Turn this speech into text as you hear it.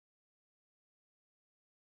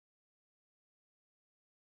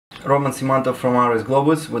Roman Simanto from RS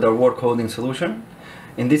Globus with our WorkHolding solution.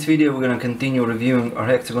 In this video we're going to continue reviewing our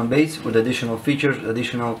hexagon base with additional features,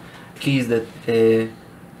 additional keys that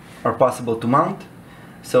are possible to mount.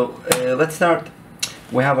 So let's start.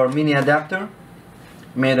 We have our mini adapter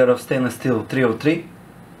made out of stainless steel 303.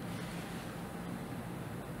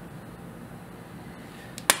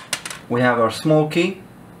 We have our small key,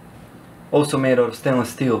 also made out of stainless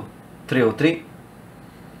steel 303.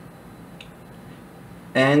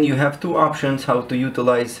 And you have two options how to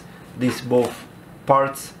utilize these both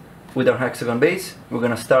parts with our hexagon base. We're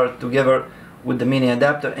gonna start together with the mini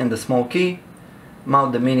adapter and the small key.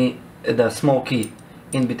 Mount the small key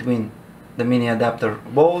in between the mini adapter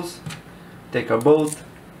balls. Take our bolt,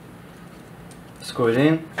 screw it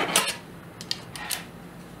in,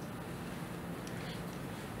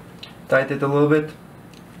 tighten it a little bit.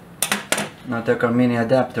 Now take our mini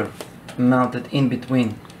adapter, mount it in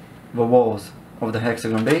between the walls of the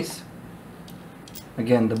hexagon base.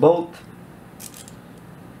 Again, the bolt,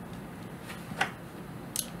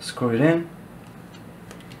 screw it in,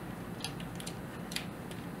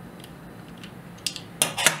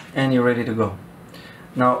 and you're ready to go.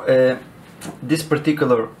 Now this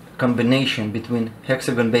particular combination between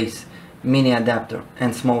hexagon base, mini adapter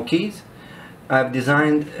and small keys I've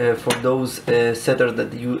designed for those setters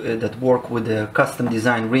that work with custom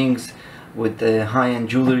design rings, with high-end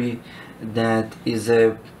jewelry that is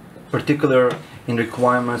particular in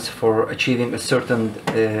requirements for achieving a certain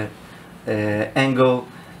angle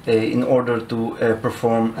in order to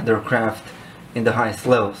perform their craft in the highest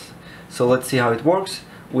levels. So let's see how it works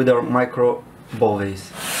with our micro ball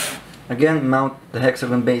vase. Again, mount the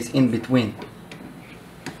hexagon base in between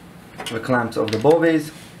the clamps of the ball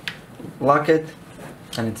vase, lock it,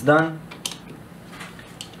 and it's done.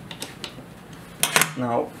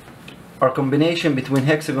 Now our combination between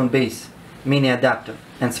hexagon base, mini adapter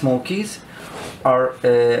and small keys are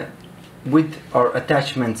with our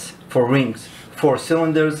attachments for rings, 4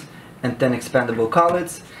 cylinders and 10 expandable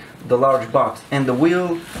collets. The large box and the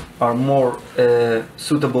wheel are more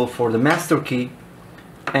suitable for the master key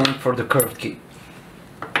and for the curved key.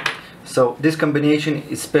 So this combination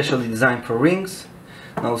is specially designed for rings.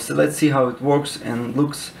 Now so let's see how it works and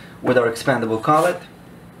looks with our expandable collet.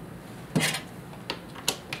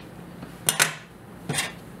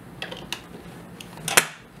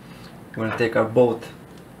 We're going to take our both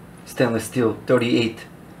stainless steel 38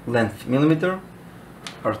 length millimeter,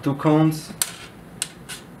 our 2 cones,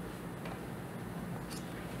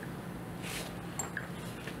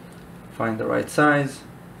 find the right size,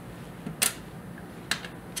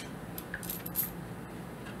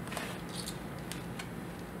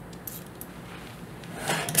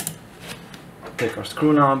 take our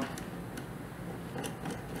screw knob,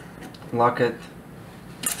 lock it,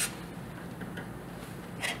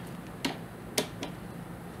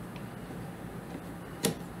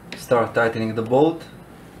 start tightening the bolt.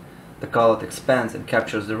 The collet expands and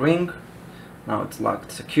captures the ring. Now it's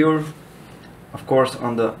locked secure. Of course,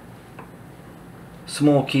 on the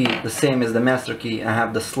small key, the same as the master key, I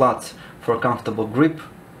have the slots for a comfortable grip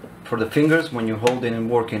for the fingers when you're holding and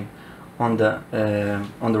working on the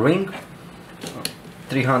ring.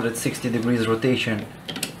 360 degrees rotation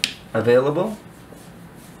available.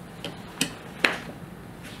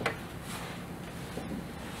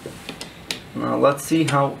 Now let's see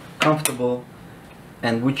how comfortable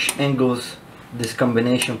and which angles this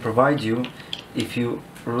combination provides you. If you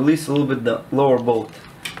release a little bit the lower bolt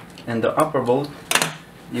and the upper bolt,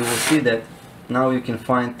 you will see that now you can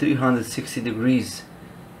find 360 degrees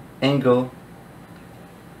angle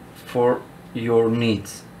for your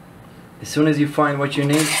needs. As soon as you find what you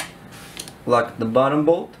need, lock the bottom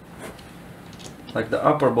bolt, like the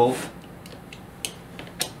upper bolt,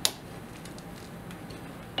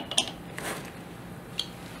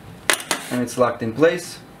 and it's locked in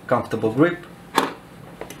place. Comfortable grip.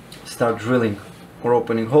 Start drilling or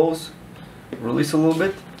opening holes. Release a little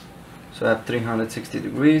bit, so I have 360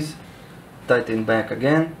 degrees. Tighten back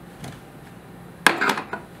again.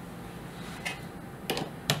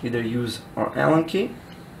 Either use our Allen key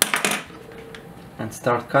and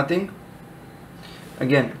start cutting.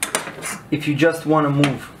 Again, if you just want to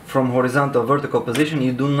move from horizontal vertical position,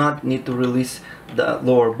 you do not need to release the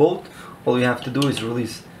lower bolt. All you have to do is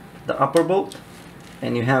release the upper bolt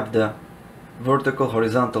and you have the vertical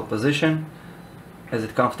horizontal position as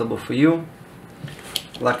it's comfortable for you.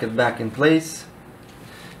 Lock it back in place.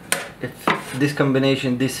 If this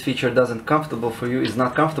combination, this feature is not comfortable for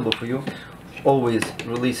you, always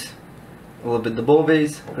release a little bit the ball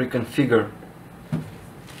vase, reconfigure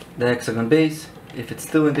the hexagon base. If it's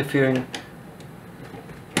still interfering,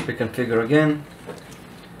 reconfigure again.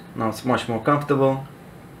 Now it's much more comfortable.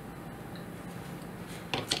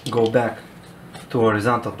 Go back to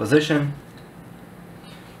horizontal position,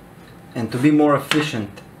 and to be more efficient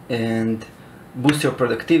and boost your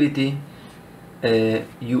productivity,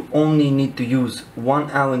 you only need to use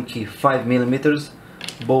one Allen key 5 millimeters,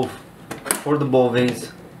 both for the ball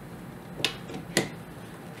vase,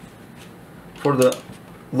 for the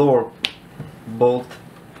lower bolt,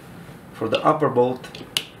 for the upper bolt,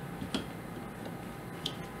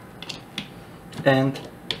 and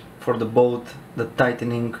for the bolt that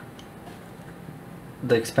tightening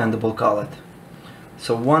the expandable collet.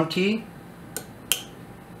 So one key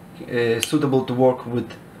is suitable to work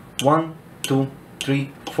with 1, 2,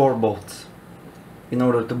 3, 4 bolts in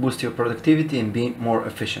order to boost your productivity and be more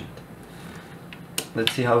efficient.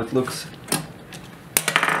 Let's see how it looks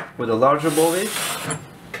with a larger ball vase.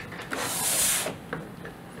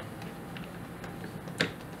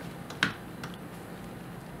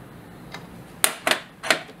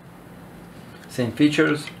 Same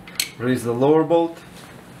features. Raise the lower bolt,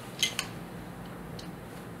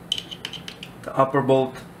 the upper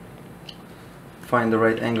bolt, find the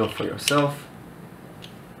right angle for yourself.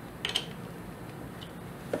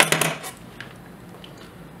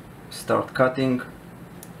 Start cutting,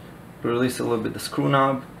 release a little bit the screw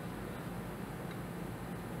knob,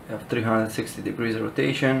 you have 360 degrees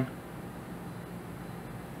rotation,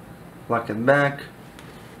 lock it back,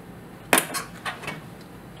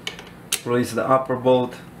 release the upper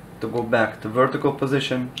bolt to go back to vertical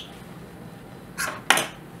position.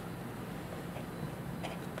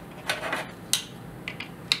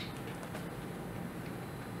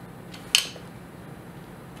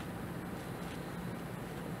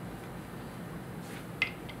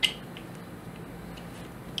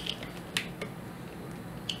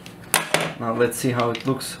 Now let's see how it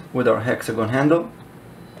looks with our hexagon handle.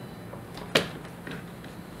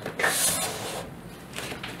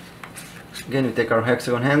 Again, we take our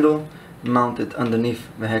hexagon handle, mount it underneath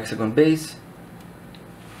the hexagon base,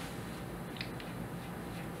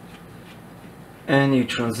 and you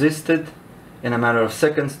transist it in a matter of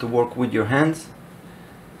seconds to work with your hands.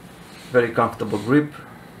 Very comfortable grip,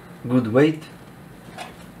 good weight.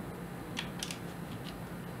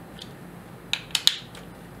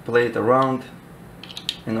 Play it around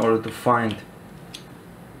in order to find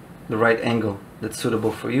the right angle that's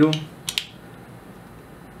suitable for you.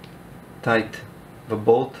 Tight the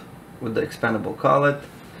bolt with the expandable collet,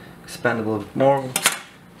 expand a little bit more,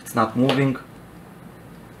 it's not moving.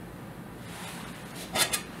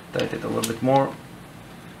 Tight it a little bit more.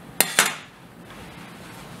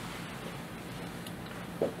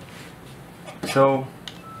 So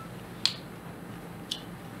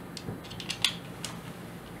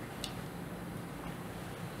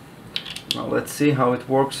now let's see how it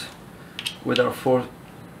works with our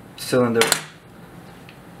 4-cylinder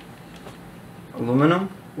aluminum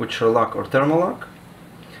with Sherlock or Thermolock.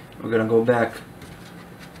 We're gonna go back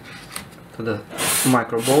to the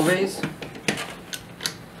micro ball vase,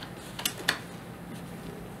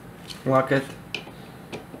 lock it,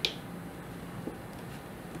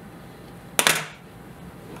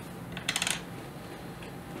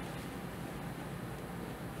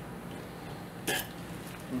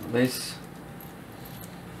 base.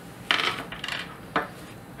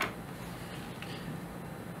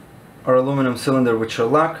 Our aluminum cylinder with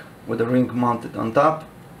Sherlock with a ring mounted on top,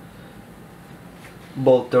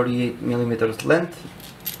 bolt 38 millimeters length,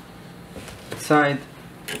 side,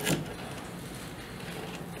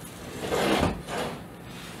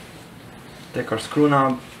 take our screw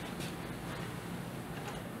knob,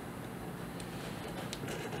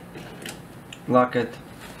 lock it,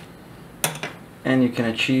 and you can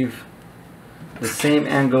achieve the same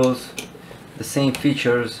angles, the same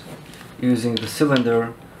features using the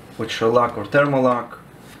cylinder with Sherlock or Thermolock.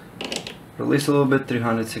 Release a little bit,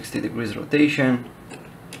 360 degrees rotation,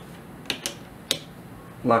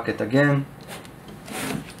 lock it again,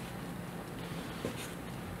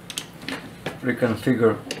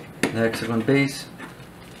 reconfigure the hexagon base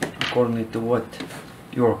according to what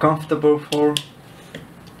you are comfortable for.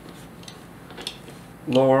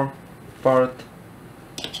 Lower part,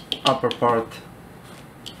 upper part,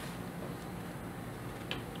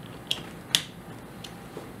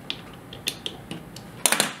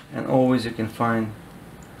 and always you can find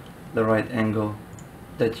the right angle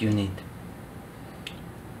that you need.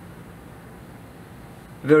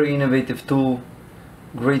 Very innovative tool,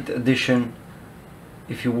 great addition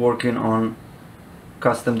if you're working on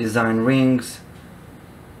custom design rings.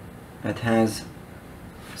 It has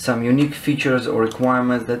some unique features or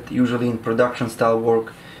requirements that usually in production style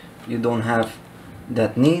work you don't have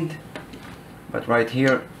that need, but right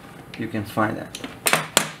here you can find that.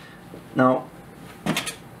 Now,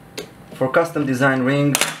 for custom design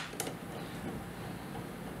rings,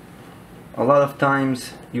 a lot of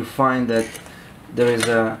times you find that there is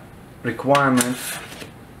a requirement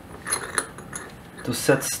to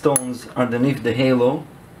set stones underneath the halo,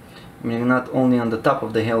 meaning not only on the top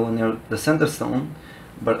of the halo near the center stone,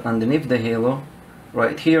 but underneath the halo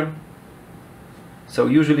right here. So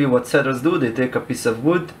usually what setters do, they take a piece of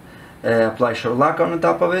wood, apply shellac on the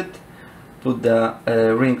top of it, put the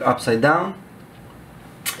ring upside down,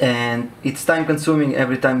 and it's time consuming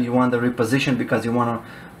every time you want to reposition because you want to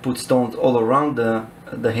put stones all around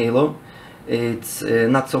the halo. It's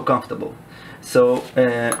not so comfortable. So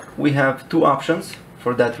we have two options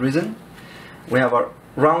for that reason. We have our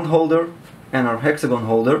round holder and our hexagon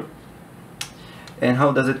holder. And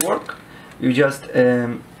how does it work? You just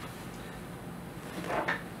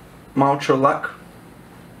mount shellac.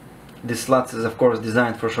 This slot is of course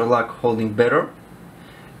designed for shellac holding better,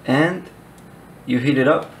 and you heat it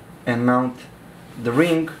up and mount the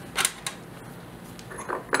ring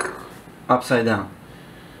upside down.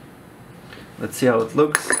 Let's see how it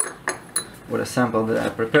looks with a sample that I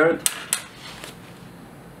prepared.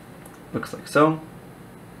 Looks like so.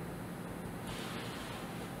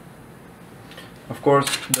 Of course,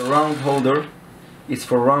 the round holder is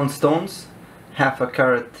for round stones, half a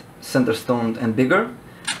carat center stone and bigger,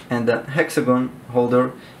 and the hexagon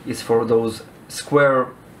holder is for those square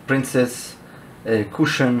princess,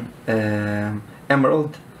 cushion,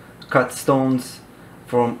 emerald cut stones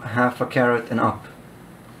from half a carat and up.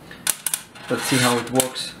 Let's see how it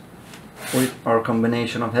works with our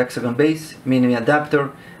combination of hexagon base, mini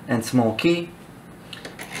adapter and small key.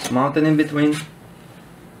 It's mounted in between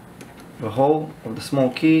the hole of the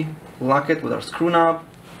small key, lock it with our screw knob,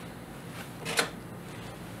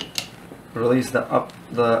 release the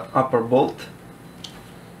upper bolt,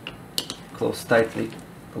 close tightly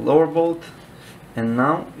the lower bolt, and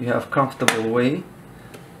now you have comfortable way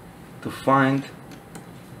to find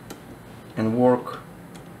and work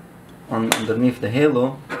on underneath the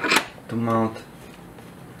halo to mount,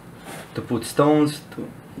 to put stones, to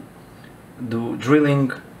do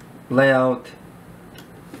drilling, layout.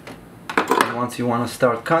 And once you want to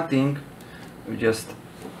start cutting, you just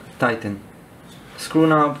tighten the screw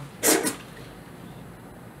knob.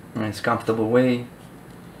 Nice comfortable way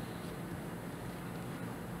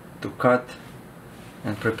to cut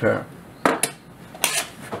and prepare.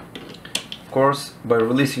 Of course, by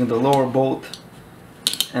releasing the lower bolt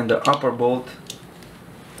and the upper bolt,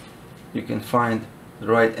 you can find the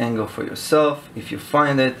right angle for yourself. If you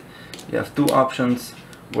find it, you have two options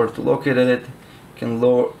where to locate it. You can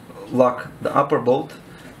lock the upper bolt,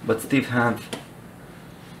 but still have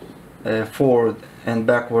forward and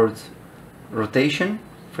backwards rotation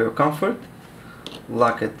for your comfort.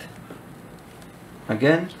 Lock it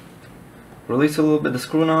again, release a little bit the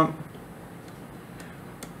screw knob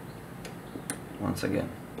once again.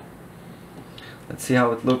 Let's see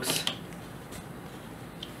how it looks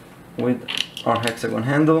with our hexagon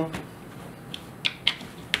handle.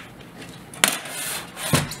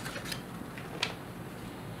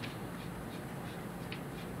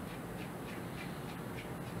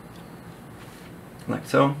 Like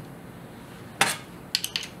so.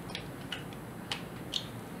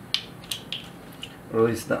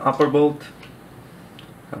 Release the upper bolt,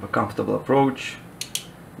 have a comfortable approach.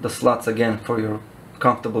 The slots again for your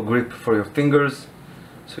comfortable grip for your fingers,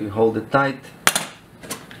 so you hold it tight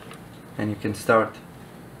and you can start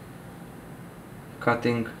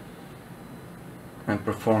cutting and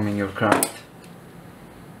performing your craft.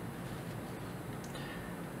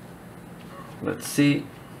 Let's see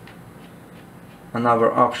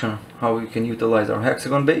another option how we can utilize our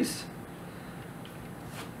hexagon base.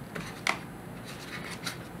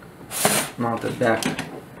 Mount it back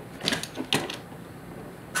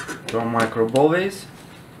to our micro ball vase,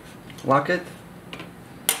 lock it,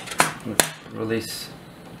 let's release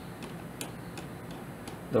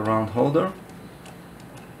the round holder,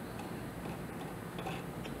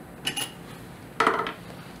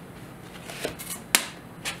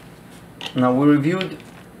 now we reviewed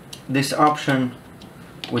this option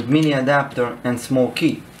with mini adapter and small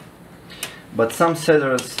key, but some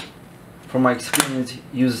setters, from my experience,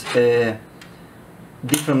 use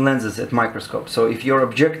different lenses at microscope. So if your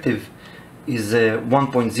objective is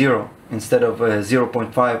 1.0 instead of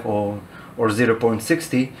 0.5 or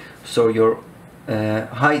 0.60, so your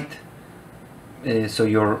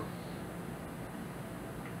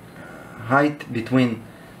height between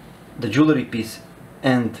the jewelry piece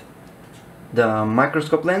and the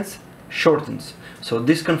microscope lens shortens. So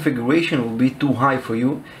this configuration will be too high for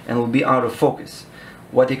you and will be out of focus.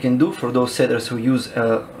 what you can do for those setters who use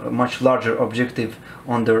a much larger objective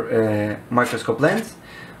on their microscope lens,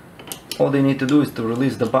 all they need to do is to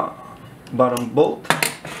release the bottom bolt,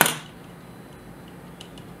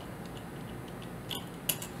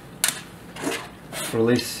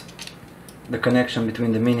 release the connection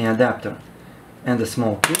between the mini adapter and the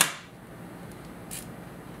small key.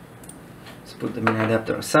 Let's put the mini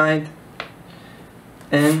adapter aside,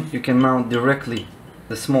 and you can mount directly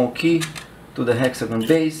the small key to the hexagon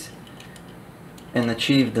base and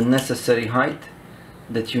achieve the necessary height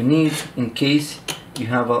that you need in case you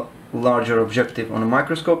have a larger objective on a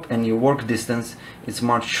microscope and your work distance is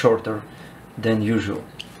much shorter than usual.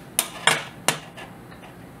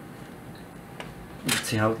 Let's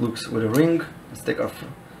see how it looks with a ring. Let's take off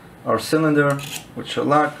our cylinder with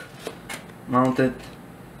shellac, mount it,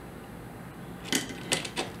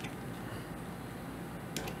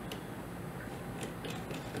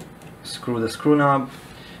 screw the screw knob,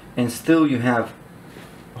 and still you have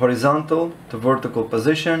horizontal to vertical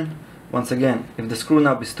position. Once again, if the screw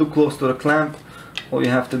knob is too close to the clamp, all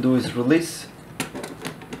you have to do is release,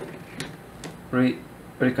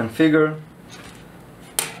 reconfigure,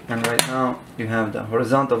 and right now you have the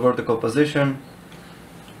horizontal vertical position.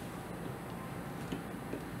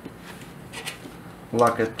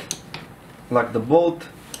 Lock the bolt,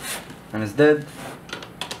 and it's dead.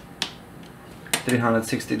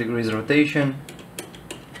 360 degrees rotation.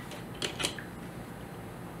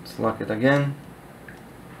 Let's lock it again.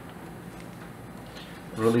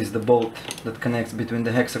 Release the bolt that connects between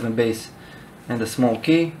the hexagon base and the small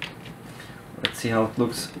key. Let's see how it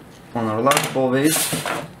looks on our last ball vase.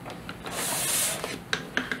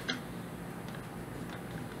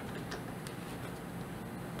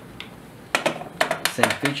 Same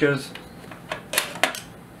features.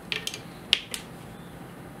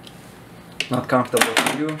 Not comfortable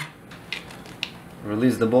for you.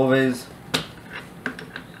 Release the ball vase,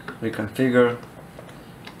 reconfigure,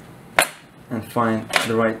 and find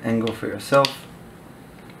the right angle for yourself.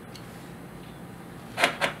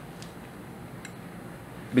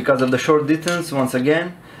 Because of the short distance, once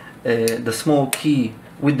again, the small key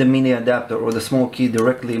with the mini adapter or the small key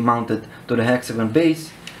directly mounted to the hexagon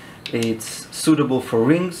base, it's suitable for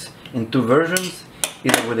rings in two versions,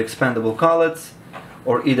 either with expandable collets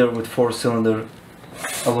or either with 4-cylinder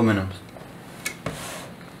aluminum.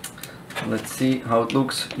 Let's see how it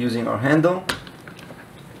looks using our handle.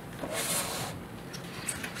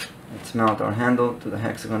 Let's mount our handle to the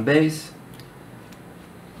hexagon base.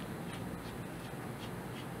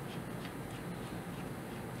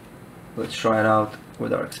 Let's try it out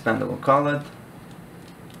with our expandable collet.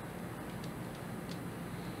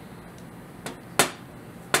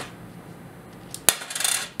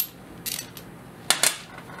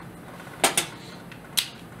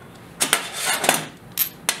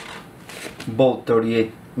 Bolt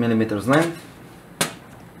 38 millimeters length.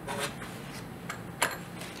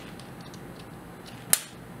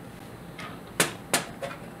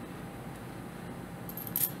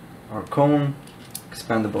 Our cone,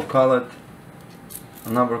 expandable collet,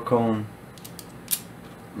 another cone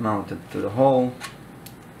mounted to the hole.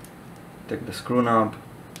 Take the screw knob,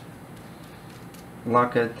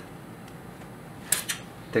 lock it,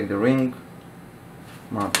 take the ring,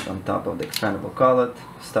 mount it on top of the expandable collet,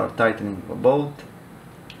 start tightening the bolt.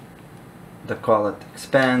 The collet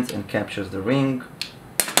expands and captures the ring.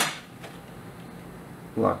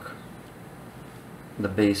 Lock the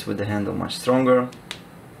base with the handle much stronger.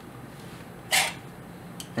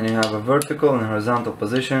 And you have a vertical and horizontal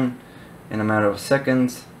position in a matter of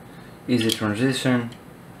seconds. Easy transition,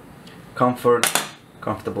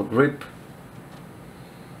 comfortable grip.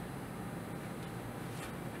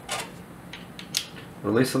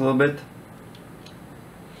 Release a little bit.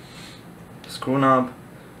 Screw knob,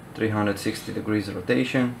 360 degrees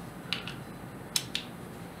rotation.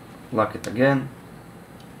 Lock it again.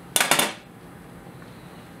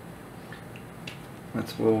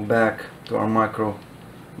 Let's go back to our micro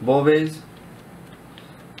ball vase.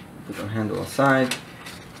 Put our handle aside.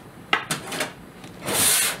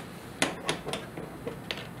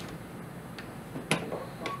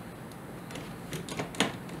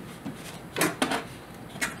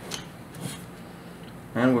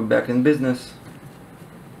 And we're back in business.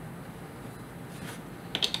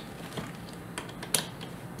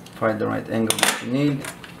 Find the right angle that you need.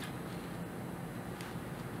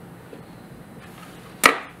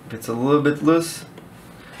 If it's a little bit loose,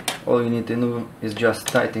 all you need to do is just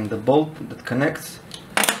tighten the bolt that connects,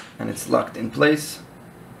 and it's locked in place,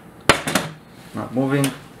 not moving.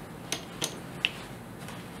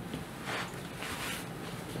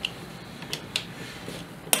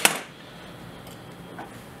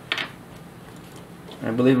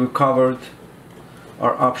 I believe we covered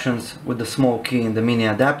our options with the small key in the mini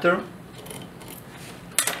adapter.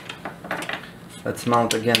 Let's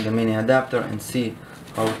mount again the mini adapter and see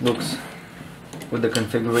how it looks with the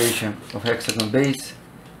configuration of hexagon base,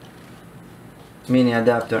 mini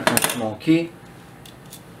adapter and small key.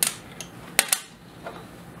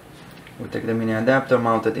 We take the mini adapter,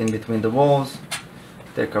 mount it in between the walls,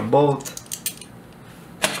 take our bolt,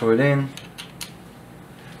 screw it in.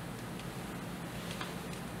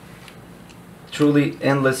 Truly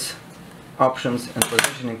endless options and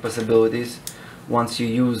positioning possibilities once you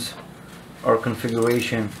use our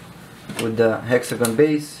configuration with the hexagon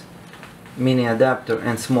base, mini adapter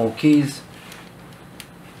and small keys.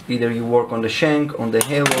 Either you work on the shank, on the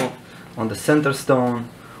halo, on the center stone,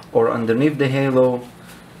 or underneath the halo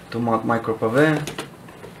to mount micro pavé,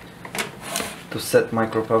 to set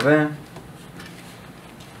micro pavé.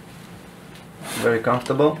 Very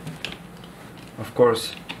comfortable. Of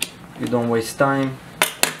course, you don't waste time.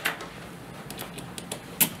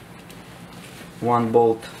 One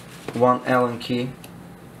bolt, one Allen key,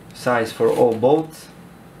 size for all bolts.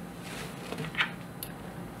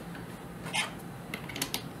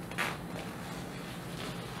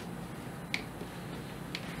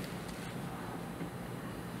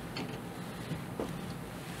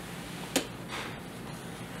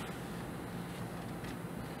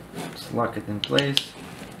 Just lock it in place.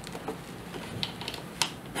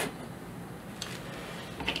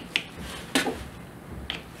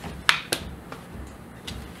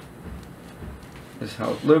 This is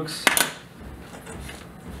how it looks.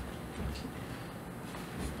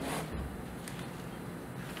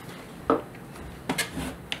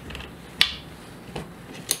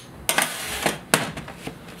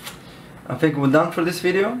 I think we're done for this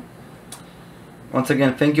video. Once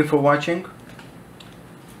again, thank you for watching.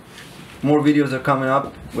 More videos are coming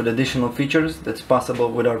up with additional features that's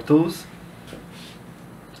possible with our tools.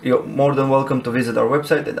 You're more than welcome to visit our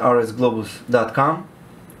website at rsglobus.com.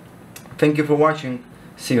 Thank you for watching.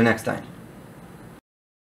 See you next time.